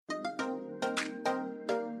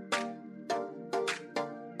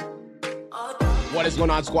What is going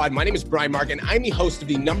on, squad? My name is Brian Mark, and I'm the host of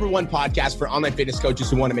the #1 podcast for online fitness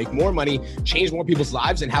coaches who want to make more money, change more people's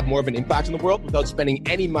lives, and have more of an impact in the world without spending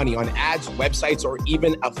any money on ads, websites, or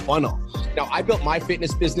even a funnel. Now, I built my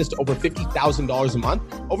fitness business to over $50,000 a month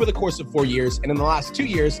over the course of 4 years. And in the last 2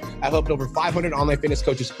 years, I've helped over 500 online fitness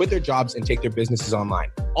coaches quit their jobs and take their businesses online.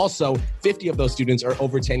 Also, 50 of those students are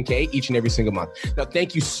over 10K each and every single month. Now,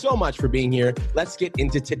 thank you so much for being here. Let's get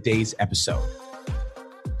into today's episode.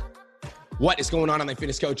 What is going on, online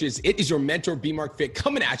fitness coaches? It is your mentor, B Mark Fit,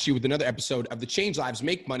 coming at you with another episode of the Change Lives,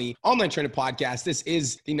 Make Money Online Training Podcast. This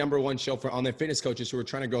is the #1 show for online fitness coaches who are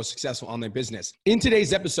trying to grow a successful online business. In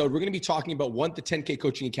today's episode, we're going to be talking about what the 10K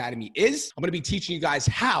Coaching Academy is. I'm going to be teaching you guys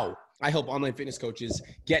how I help online fitness coaches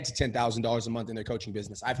get to $10,000 a month in their coaching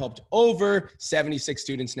business. I've helped over 76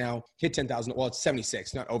 students now hit 10,000. Well, it's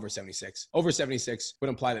 76, not over 76. Over 76 would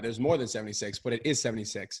imply that there's more than 76, but it is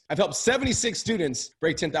 76. I've helped 76 students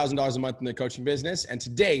break $10,000 a month in their coaching business. And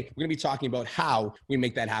today we're going to be talking about how we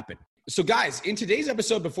make that happen. So guys, in today's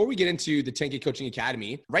episode, before we get into the 10K Coaching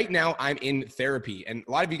Academy, right now I'm in therapy. And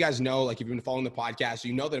a lot of you guys know, like if you've been following the podcast,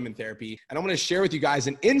 you know that I'm in therapy. And I'm going to share with you guys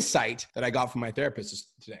an insight that I got from my therapist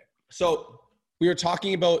today. So we were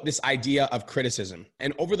talking about this idea of criticism.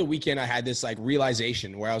 And over the weekend, I had this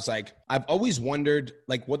realization where I was like, I've always wondered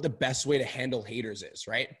what the best way to handle haters is,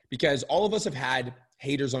 right? Because all of us have had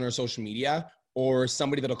haters on our social media, or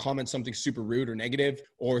somebody that'll comment something super rude or negative,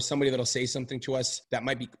 or somebody that'll say something to us that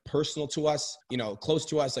might be personal to us, close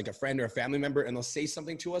to us, like a friend or a family member, and they'll say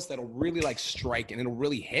something to us that'll really strike and it'll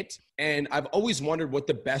really hit. And I've always wondered what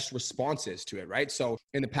the best response is to it, right? So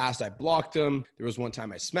in the past, I blocked them. There was one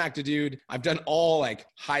time I smacked a dude. I've done all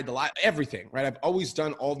hide the lie, everything, right? I've always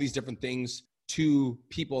done all these different things to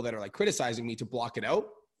people that are criticizing me to block it out.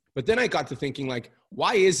 But then I got to thinking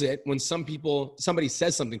why is it when somebody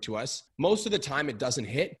says something to us, most of the time it doesn't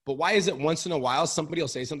hit, but why is it once in a while somebody will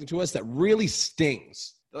say something to us that really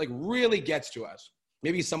stings, that really gets to us?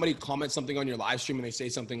 Maybe somebody comments something on your live stream and they say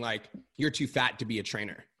something like, you're too fat to be a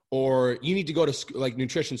trainer, or you need to go to school,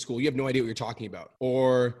 nutrition school. You have no idea what you're talking about,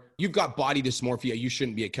 or you've got body dysmorphia. You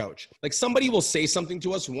shouldn't be a coach. Somebody will say something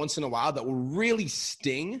to us once in a while that will really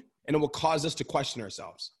sting and it will cause us to question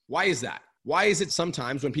ourselves. Why is that? Why is it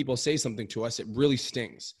sometimes when people say something to us, it really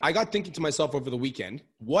stings? I got thinking to myself over the weekend,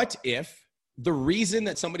 what if the reason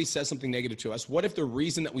that somebody says something negative to us, what if the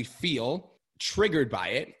reason that we feel triggered by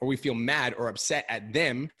it, or we feel mad or upset at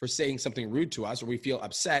them for saying something rude to us, or we feel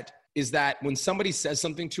upset, is that when somebody says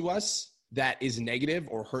something to us that is negative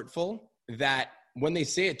or hurtful, that when they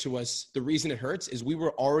say it to us, the reason it hurts is we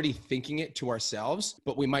were already thinking it to ourselves,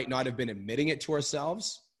 but we might not have been admitting it to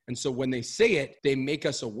ourselves. And so when they say it, they make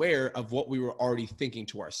us aware of what we were already thinking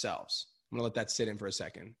to ourselves. I'm gonna let that sit in for a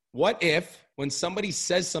second. What if when somebody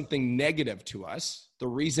says something negative to us, the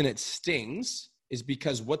reason it stings is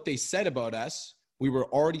because what they said about us, we were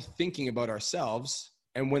already thinking about ourselves.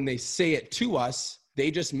 And when they say it to us, they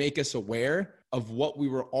just make us aware of what we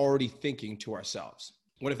were already thinking to ourselves.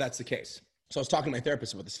 What if that's the case? So I was talking to my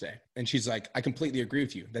therapist about this today, and she's like, I completely agree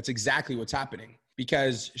with you. That's exactly what's happening.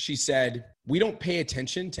 Because she said, we don't pay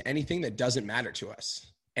attention to anything that doesn't matter to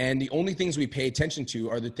us. And the only things we pay attention to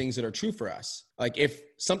are the things that are true for us. If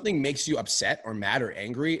something makes you upset or mad or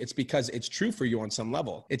angry, it's because it's true for you on some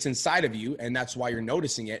level. It's inside of you, and that's why you're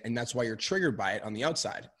noticing it, and that's why you're triggered by it on the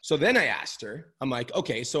outside. So then I asked her, I'm like,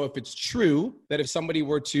 okay, so if it's true that if somebody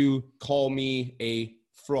were to call me a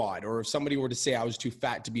fraud, or if somebody were to say I was too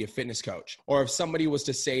fat to be a fitness coach, or if somebody was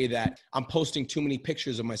to say that I'm posting too many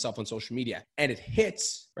pictures of myself on social media and it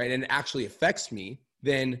hits, right, and it actually affects me,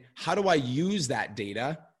 then how do I use that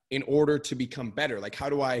data in order to become better? How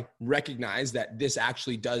do I recognize that this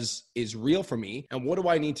actually is real for me? And what do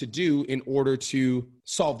I need to do in order to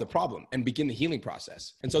solve the problem and begin the healing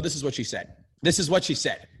process? And so this is what she said.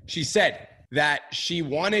 She said that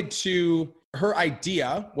her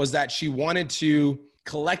idea was that she wanted to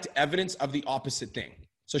collect evidence of the opposite thing.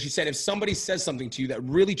 So she said, if somebody says something to you that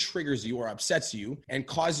really triggers you or upsets you and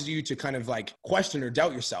causes you to kind of question or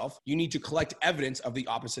doubt yourself, you need to collect evidence of the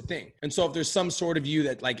opposite thing. And so if there's some sort of you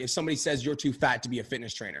that if somebody says you're too fat to be a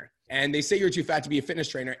fitness trainer, and they say you're too fat to be a fitness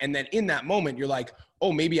trainer, and then in that moment, you're like,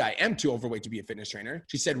 oh, maybe I am too overweight to be a fitness trainer.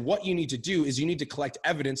 She said, what you need to do is you need to collect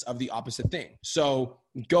evidence of the opposite thing. So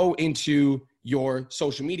go into your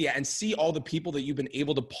social media and see all the people that you've been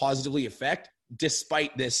able to positively affect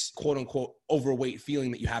despite this quote unquote overweight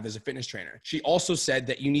feeling that you have as a fitness trainer. She also said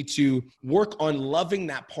that you need to work on loving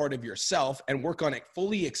that part of yourself and work on it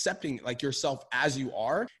fully accepting like yourself as you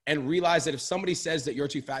are, and realize that if somebody says that you're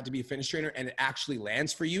too fat to be a fitness trainer and it actually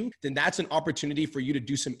lands for you, then that's an opportunity for you to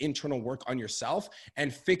do some internal work on yourself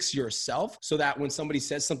and fix yourself so that when somebody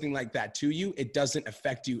says something like that to you, it doesn't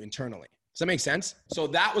affect you internally. Does that make sense? So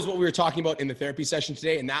that was what we were talking about in the therapy session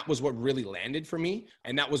today. And that was what really landed for me.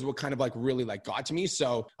 And that was what kind of like really like got to me.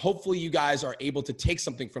 So hopefully you guys are able to take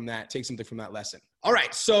something from that lesson. All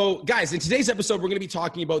right. So guys, in today's episode, we're going to be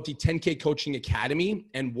talking about the 10K Coaching Academy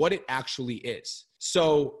and what it actually is.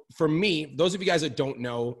 So for me, those of you guys that don't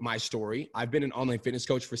know my story, I've been an online fitness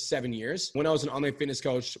coach for 7 years. When I was an online fitness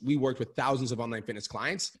coach, we worked with thousands of online fitness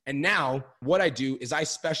clients. And now what I do is I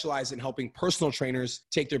specialize in helping personal trainers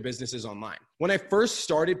take their businesses online. When I first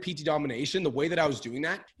started PT Domination, the way that I was doing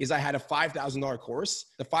that is I had a $5,000 course.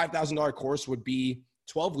 The $5,000 course would be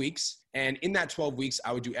 12 weeks. And in that 12 weeks,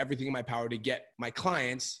 I would do everything in my power to get my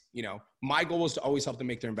clients, my goal was to always help them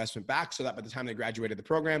make their investment back so that by the time they graduated the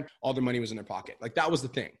program, all their money was in their pocket. Like that was the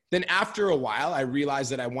thing. Then after a while, I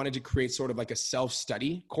realized that I wanted to create sort of like a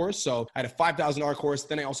self-study course. So I had a $5,000 course.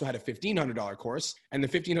 Then I also had a $1,500 course. And the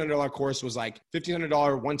 $1,500 course was like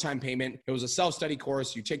 $1,500 one-time payment. It was a self-study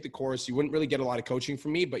course. You take the course. You wouldn't really get a lot of coaching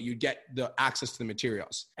from me, but you get the access to the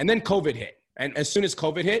materials. And then COVID hit. And as soon as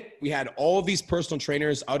COVID hit, we had all of these personal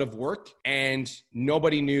trainers out of work and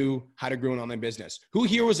nobody knew how to grow an online business. Who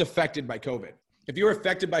here was affected by COVID? If you were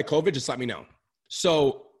affected by COVID, just let me know.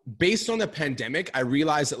 So based on the pandemic, I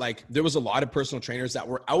realized that like there was a lot of personal trainers that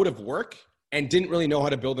were out of work and didn't really know how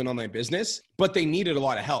to build an online business, but they needed a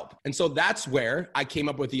lot of help. And so that's where I came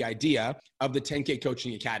up with the idea of the 10K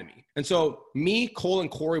Coaching Academy. And so me, Cole, and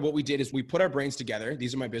Corey, what we did is we put our brains together.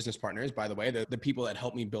 These are my business partners, by the way, the people that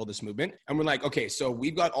helped me build this movement. And we're like, okay, so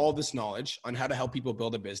we've got all this knowledge on how to help people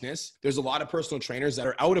build a business. There's a lot of personal trainers that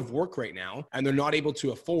are out of work right now, and they're not able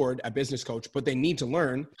to afford a business coach, but they need to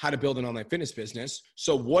learn how to build an online fitness business.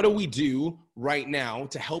 So what do we do right now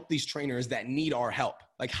to help these trainers that need our help?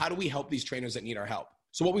 Like, how do we help these trainers that need our help?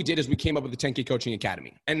 So what we did is we came up with the 10K Coaching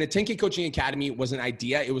Academy. And the 10K Coaching Academy was an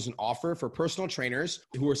idea. It was an offer for personal trainers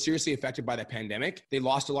who were seriously affected by the pandemic. They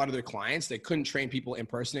lost a lot of their clients. They couldn't train people in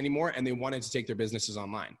person anymore, and they wanted to take their businesses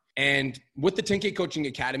online. And with the 10K Coaching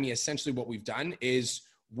Academy, essentially what we've done is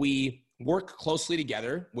we work closely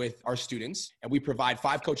together with our students, and we provide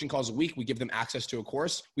 5 coaching calls a week. We give them access to a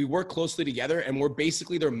course. We work closely together, and we're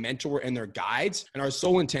basically their mentor and their guides. And our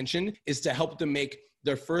sole intention is to help them make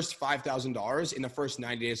their first $5,000 in the first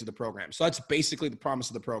 90 days of the program. So that's basically the promise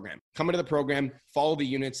of the program. Come into the program, follow the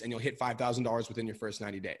units, and you'll hit $5,000 within your first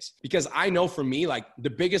 90 days. Because I know for me, like the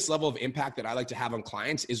biggest level of impact that I like to have on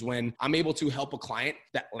clients is when I'm able to help a client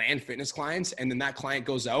that land fitness clients, and then that client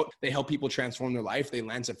goes out, they help people transform their life, they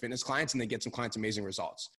land some fitness clients, and they get some clients amazing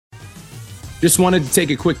results. Just wanted to take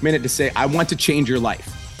a quick minute to say, I want to change your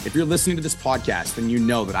life. If you're listening to this podcast, then you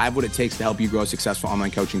know that I have what it takes to help you grow a successful online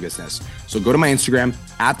coaching business. So go to my Instagram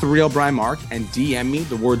 @TheRealBrianMark and DM me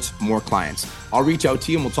the words more clients. I'll reach out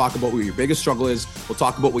to you and we'll talk about what your biggest struggle is. We'll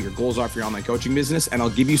talk about what your goals are for your online coaching business, and I'll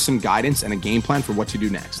give you some guidance and a game plan for what to do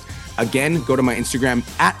next. Again, go to my Instagram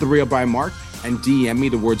 @TheRealBrianMark and DM me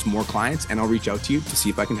the words more clients, and I'll reach out to you to see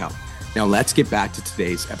if I can help. Now let's get back to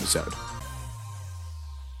today's episode.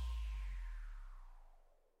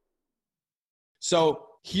 So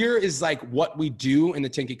here is like what we do in the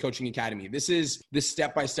 10K Coaching Academy. This is the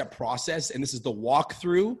step-by-step process, and this is the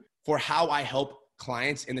walkthrough for how I help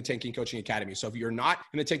clients in the 10K Coaching Academy. So if you're not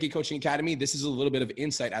in the 10K Coaching Academy, this is a little bit of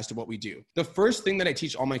insight as to what we do. The first thing that I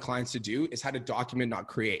teach all my clients to do is how to document, not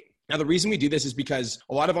create. Now, the reason we do this is because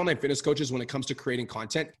a lot of online fitness coaches, when it comes to creating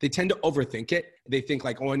content, they tend to overthink it. They think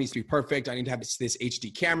like, oh, it needs to be perfect. I need to have this HD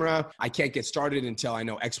camera. I can't get started until I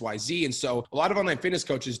know XYZ. And so a lot of online fitness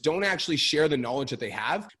coaches don't actually share the knowledge that they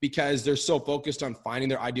have because they're so focused on finding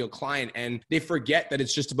their ideal client, and they forget that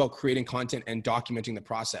it's just about creating content and documenting the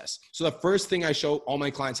process. So the first thing I show all my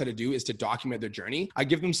clients how to do is to document their journey. I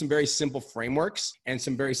give them some very simple frameworks and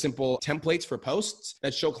some very simple templates for posts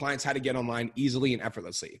that show clients how to get online easily and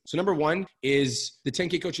effortlessly. So number one is the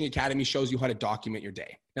 10K Coaching Academy shows you how to document your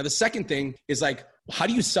day. Now, the second thing is like, how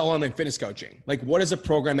do you sell online fitness coaching? Like, what does a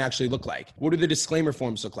program actually look like? What do the disclaimer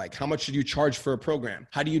forms look like? How much should you charge for a program?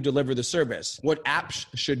 How do you deliver the service? What apps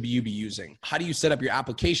should you be using? How do you set up your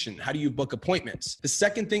application? How do you book appointments? The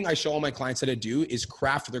second thing I show all my clients how to do is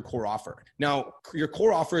craft their core offer. Now, your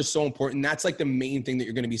core offer is so important. That's like the main thing that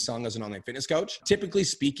you're going to be selling as an online fitness coach. Typically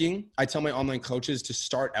speaking, I tell my online coaches to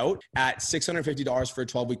start out at $650 for a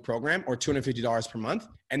 12-week program or $250 per month,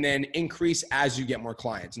 and then increase as you get more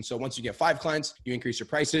clients. And so once you get 5 clients, you increase your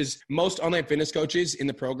prices. Most online fitness coaches in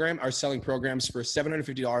the program are selling programs for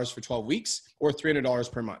 $750 for 12 weeks or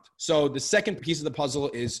 $300 per month. So the second piece of the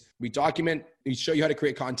puzzle is we document, we show you how to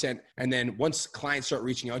create content. And then once clients start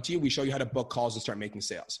reaching out to you, we show you how to book calls and start making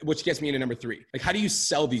sales, which gets me into number 3. Like, how do you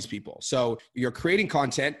sell these people? So you're creating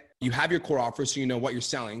content, you have your core offer, so you know what you're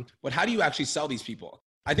selling, but how do you actually sell these people?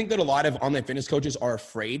 I think that a lot of online fitness coaches are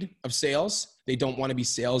afraid of sales. They don't want to be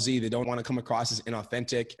salesy. They don't want to come across as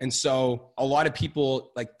inauthentic. And so a lot of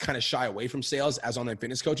people like kind of shy away from sales as online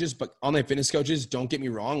fitness coaches, but online fitness coaches, don't get me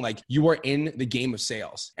wrong, like you are in the game of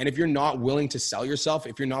sales. And if you're not willing to sell yourself,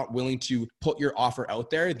 if you're not willing to put your offer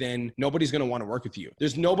out there, then nobody's going to want to work with you.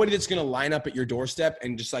 There's nobody that's going to line up at your doorstep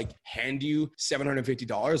and just like hand you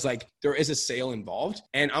 $750. Like there is a sale involved.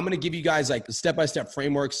 And I'm going to give you guys like step-by-step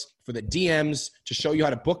frameworks for the DMs to show you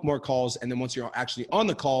how to book more calls. And then once you're actually on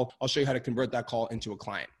the call, I'll show you how to convert that call into a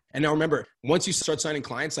client. And now remember, once you start signing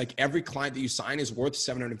clients, like every client that you sign is worth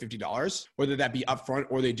 $750, whether that be upfront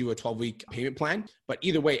or they do a 12-week payment plan. But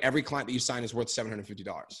either way, every client that you sign is worth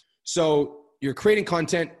 $750. So you're creating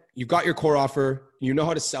content, you've got your core offer, you know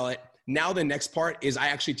how to sell it. Now the next part is I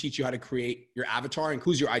actually teach you how to create your avatar and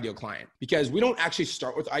who's your ideal client. Because we don't actually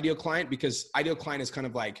start with ideal client, because ideal client is kind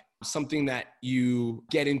of like something that you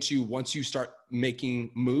get into once you start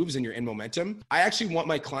making moves and you're in momentum. I actually want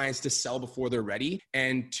my clients to sell before they're ready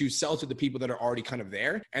and to sell to the people that are already kind of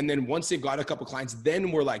there. And then once they've got a couple clients,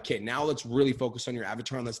 then we're like, okay, now let's really focus on your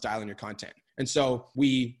avatar and let's dial in your content. And so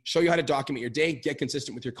we show you how to document your day, get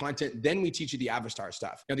consistent with your content. Then we teach you the avatar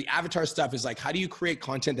stuff. Now the avatar stuff is like, how do you create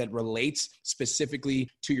content that relates specifically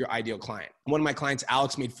to your ideal client? One of my clients,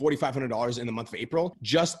 Alex, made $4,500 in the month of April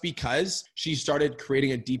just because she started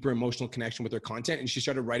creating a deeper emotional connection with her content, and she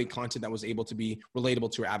started writing content that was able to be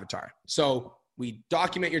relatable to her avatar. So we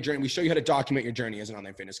document your journey. We show you how to document your journey as an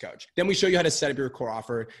online fitness coach. Then we show you how to set up your core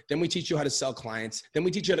offer. Then we teach you how to sell clients. Then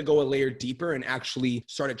we teach you how to go a layer deeper and actually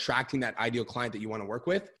start attracting that ideal client that you want to work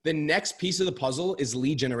with. The next piece of the puzzle is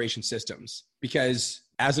lead generation systems, because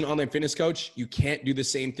as an online fitness coach, you can't do the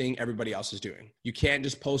same thing everybody else is doing. You can't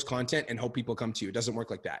just post content and hope people come to you. It doesn't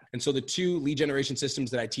work like that. And so the 2 lead generation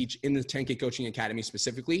systems that I teach in the 10K Coaching Academy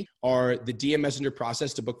specifically are the DM Messenger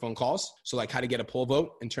process to book phone calls. So like how to get a poll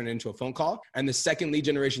vote and turn it into a phone call. And the second lead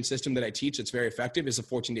generation system that I teach that's very effective is a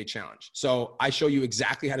 14-day challenge. So I show you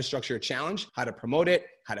exactly how to structure a challenge, how to promote it,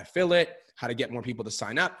 how to fill it, how to get more people to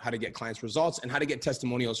sign up, how to get clients results, and how to get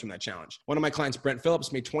testimonials from that challenge. One of my clients, Brent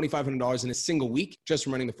Phillips, made $2,500 in a single week just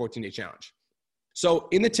from running the 14-day challenge. So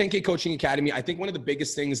in the 10K Coaching Academy, I think one of the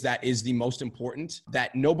biggest things that is the most important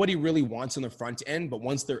that nobody really wants on the front end, but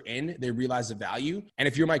once they're in, they realize the value. And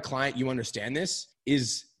if you're my client, you understand this,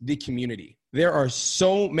 is the community. There are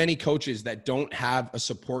so many coaches that don't have a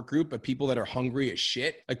support group of people that are hungry as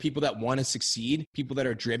shit, like people that want to succeed, people that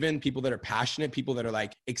are driven, people that are passionate, people that are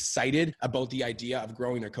like excited about the idea of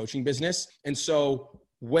growing their coaching business. And so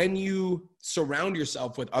when you surround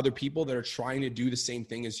yourself with other people that are trying to do the same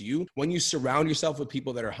thing as you, when you surround yourself with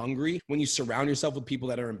people that are hungry, when you surround yourself with people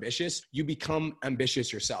that are ambitious, you become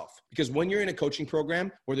ambitious yourself. Because when you're in a coaching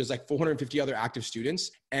program where there's like 450 other active students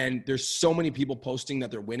and there's so many people posting that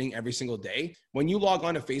they're winning every single day, when you log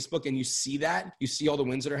on to Facebook and you see that, you see all the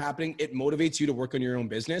wins that are happening, it motivates you to work on your own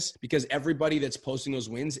business, because everybody that's posting those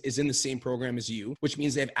wins is in the same program as you, which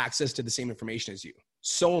means they have access to the same information as you.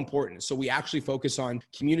 So important. So we actually focus on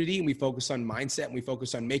community, and we focus on mindset, and we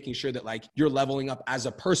focus on making sure that like you're leveling up as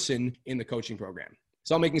a person in the coaching program. Is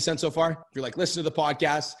all making sense so far? If you're like, listen to the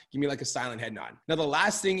podcast, give me like a silent head nod. Now, the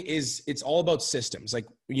last thing is it's all about systems. Like,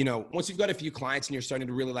 you know, once you've got a few clients and you're starting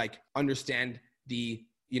to really like understand the,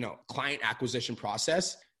 you know, client acquisition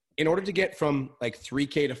process, in order to get from like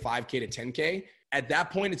 3K to 5K to 10K, at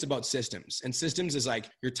that point, it's about systems. And systems is like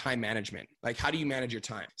your time management. Like, how do you manage your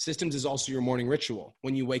time? Systems is also your morning ritual.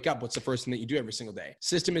 When you wake up, what's the first thing that you do every single day?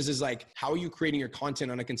 System is like, how are you creating your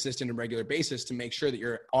content on a consistent and regular basis to make sure that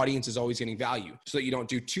your audience is always getting value, so that you don't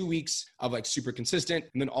do 2 weeks of like super consistent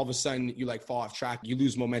and then all of a sudden you like fall off track, you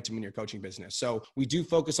lose momentum in your coaching business. So we do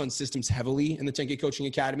focus on systems heavily in the 10K Coaching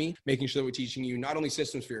Academy, making sure that we're teaching you not only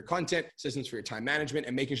systems for your content, systems for your time management,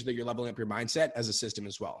 and making sure that you're leveling up your mindset as a system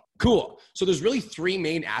as well. Cool. So there's really 3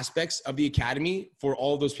 main aspects of the academy for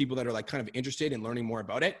all of those people that are like kind of interested in learning more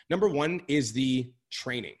about it. Number 1 is the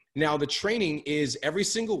training. Now, the training is every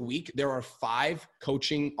single week. There are 5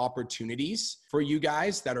 coaching opportunities for you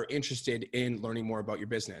guys that are interested in learning more about your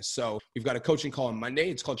business. So we've got a coaching call on Monday.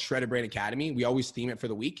 It's called Shredded Brain Academy. We always theme it for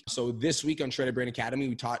the week. So this week on Shredded Brain Academy,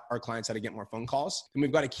 we taught our clients how to get more phone calls. And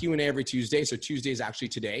we've got a Q&A every Tuesday. So Tuesday is actually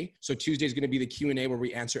today. So Tuesday is going to be the Q&A where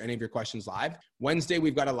we answer any of your questions live. Wednesday,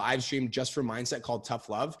 we've got a live stream just for mindset called Tough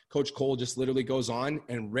Love. Coach Cole just literally goes on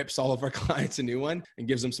and rips all of our clients a new one and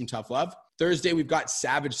gives them some tough love. Thursday, we've got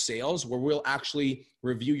Savage Sales, where we'll actually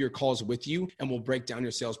review your calls with you and we'll break down your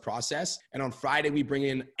sales process. And on Friday, we bring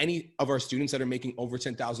in any of our students that are making over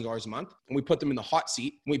 $10,000 a month and we put them in the hot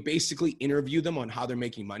seat. And we basically interview them on how they're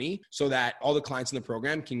making money so that all the clients in the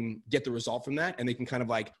program can get the result from that and they can kind of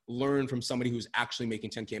like learn from somebody who's actually making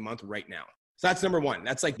 10K a month right now. So that's number one.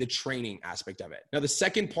 That's like the training aspect of it. Now, the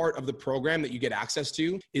second part of the program that you get access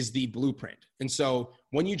to is the blueprint. And so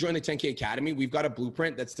when you join the 10K Academy, we've got a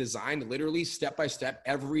blueprint that's designed literally step by step,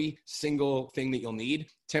 every single thing that you'll need,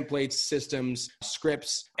 templates, systems,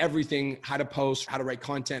 scripts, everything, how to post, how to write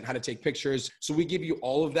content, how to take pictures. So we give you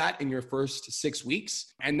all of that in your first 6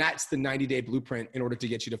 weeks. And that's the 90-day blueprint in order to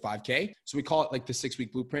get you to 5K. So we call it like the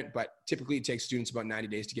 6-week blueprint, but typically it takes students about 90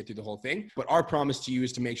 days to get through the whole thing. But our promise to you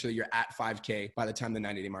is to make sure that you're at 5K by the time the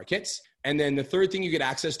 90-day mark hits. And then the third thing you get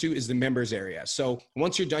access to is the members area. So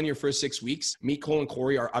once you're done your first 6 weeks, me, Cole, and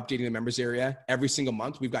Corey are updating the members area every single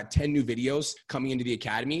month. We've got 10 new videos coming into the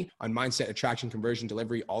academy on mindset, attraction, conversion,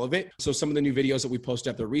 delivery, all of it. So some of the new videos that we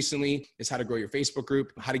posted up there recently is how to grow your Facebook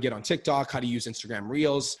group, how to get on TikTok, how to use Instagram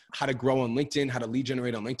Reels, how to grow on LinkedIn, how to lead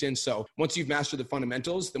generate on LinkedIn. So once you've mastered the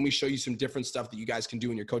fundamentals, then we show you some different stuff that you guys can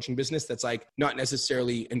do in your coaching business that's like not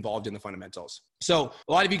necessarily involved in the fundamentals. So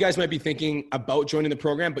a lot of you guys might be thinking about joining the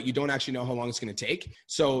program, but you don't actually know how long it's going to take.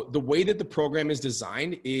 So the way that the program is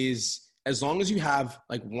designed is as long as you have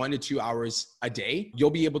like 1 to 2 hours a day, you'll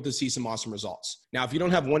be able to see some awesome results. Now, if you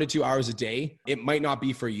don't have 1 to 2 hours a day, it might not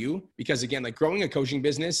be for you because again, like growing a coaching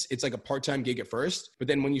business, it's like a part-time gig at first, but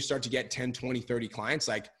then when you start to get 10, 20, 30 clients,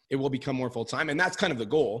 like it will become more full-time. And that's kind of the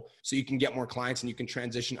goal. So you can get more clients and you can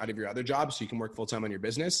transition out of your other job so you can work full-time on your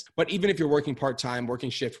business. But even if you're working part-time, working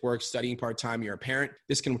shift work, studying part-time, you're a parent,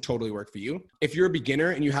 this can totally work for you. If you're a beginner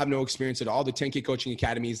and you have no experience at all, the 10K Coaching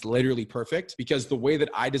Academy is literally perfect because the way that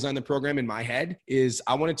I designed the program in my head is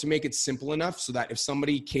I wanted to make it simple enough so that if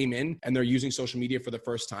somebody came in and they're using social media for the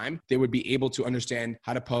first time, they would be able to understand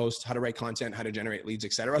how to post, how to write content, how to generate leads,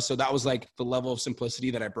 etc. So that was like the level of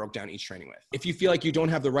simplicity that I broke down each training with. If you feel like you don't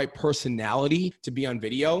have the right personality to be on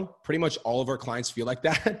video, pretty much all of our clients feel like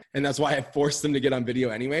that. And that's why I forced them to get on video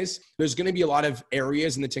anyways. There's going to be a lot of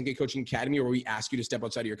areas in the 10K Coaching Academy where we ask you to step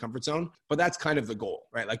outside of your comfort zone, but that's kind of the goal,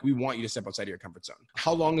 right? Like we want you to step outside of your comfort zone.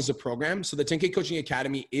 How long is the program? So the 10K Coaching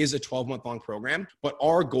Academy is a 12-month long program, but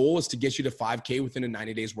our goal is to get you to 5K within a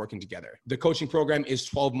 90 days working together. The coaching program is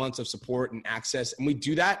 12 months of support and access. And we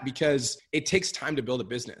do that because it takes time to build a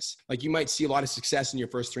business. Like you might see a lot of success in your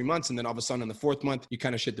first 3 months. And then all of a sudden in the 4th month, you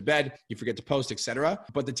kind of shit the bed, you forget to post, etc.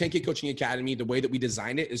 But the 10K Coaching Academy, the way that we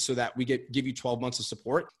designed it is so that we give you 12 months of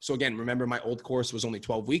support. So again, remember my old course was only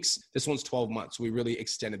 12 weeks. This one's 12 months. So we really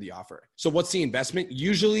extended the offer. So what's the investment?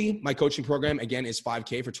 Usually my coaching program, again, is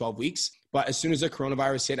 5K for 12 weeks. But as soon as the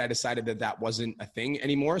coronavirus hit, I decided that that wasn't a thing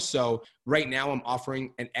anymore. So right now I'm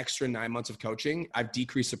offering an extra 9 months of coaching. I've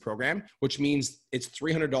decreased the program, which means it's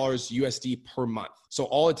 $300 USD per month. So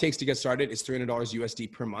all it takes to get started is $300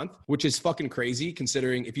 USD per month, which is fucking crazy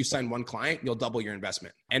considering if you sign one client, you'll double your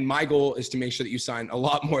investment. And my goal is to make sure that you sign a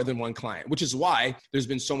lot more than one client, which is why there's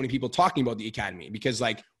been so many people talking about the academy because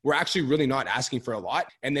like we're actually really not asking for a lot.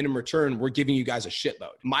 And then in return, we're giving you guys a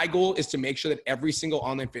shitload. My goal is to make sure that every single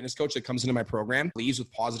online fitness coach that comes into my program leaves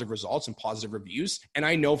with positive results and positive reviews. And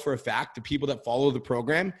I know for a fact the people that follow the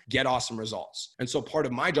program get awesome results. And so part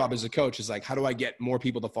of my job as a coach is like, how do I get more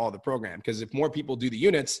people to follow the program? Because if more people do the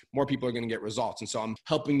units, more people are going to get results. And so I'm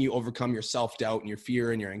helping you overcome your self-doubt and your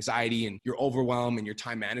fear and your anxiety and your overwhelm and your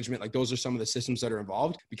time management. Like those are some of the systems that are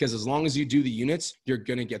involved because as long as you do the units, you're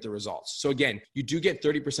going to get the results. So again, you do get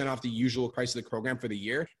 30% off the usual price of the program for the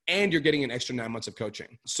year, and you're getting an extra 9 months of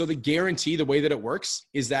coaching. So the guarantee, the way that it works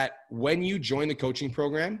is that when you join the coaching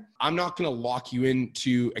program, I'm not going to lock you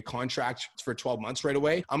into a contract for 12 months right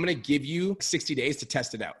away. I'm going to give you 60 days to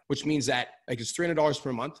test it out, which means that like it's $300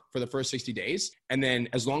 per month for the first 60 days. And then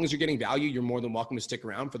as long as you're getting value, you're more than welcome to stick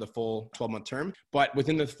around for the full 12-month term. But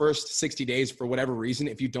within the first 60 days, for whatever reason,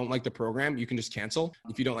 if you don't like the program, you can just cancel.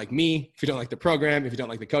 If you don't like me, if you don't like the program, if you don't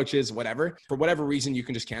like the coaches, whatever, for whatever reason, you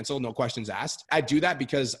can just cancel. No questions asked. I do that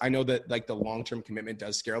because I know that like the long-term commitment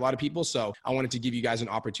does scare a lot of people. So I wanted to give you guys an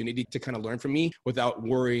opportunity to kind of learn from me without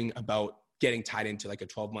worrying about getting tied into like a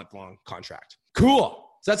 12-month long contract. Cool.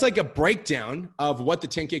 So that's like a breakdown of what the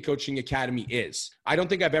 10K Coaching Academy is. I don't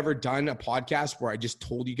think I've ever done a podcast where I just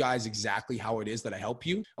told you guys exactly how it is that I help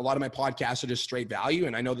you. A lot of my podcasts are just straight value.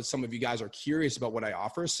 And I know that some of you guys are curious about what I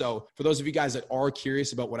offer. So for those of you guys that are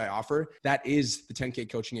curious about what I offer, that is the 10K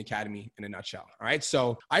Coaching Academy in a nutshell. All right.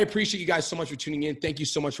 So I appreciate you guys so much for tuning in. Thank you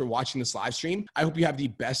so much for watching this live stream. I hope you have the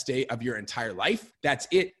best day of your entire life. That's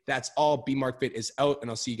it. That's all. B Mark Fit is out,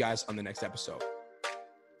 and I'll see you guys on the next episode.